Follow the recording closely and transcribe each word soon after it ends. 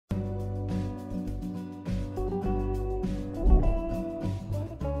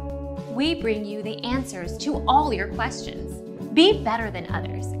we bring you the answers to all your questions. Be better than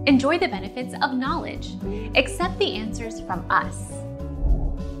others. Enjoy the benefits of knowledge. Accept the answers from us.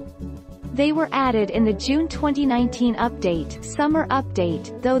 They were added in the June 2019 update, Summer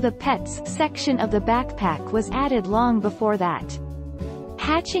Update, though the Pets section of the backpack was added long before that.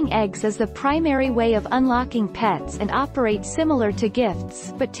 Hatching eggs is the primary way of unlocking pets and operate similar to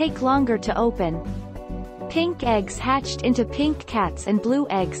gifts, but take longer to open. Pink eggs hatched into pink cats and blue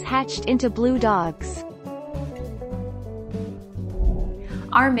eggs hatched into blue dogs.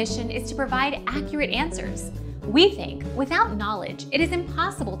 Our mission is to provide accurate answers. We think without knowledge, it is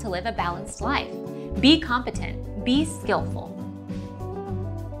impossible to live a balanced life. Be competent, be skillful.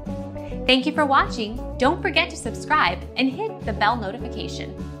 Thank you for watching. Don't forget to subscribe and hit the bell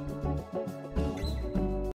notification.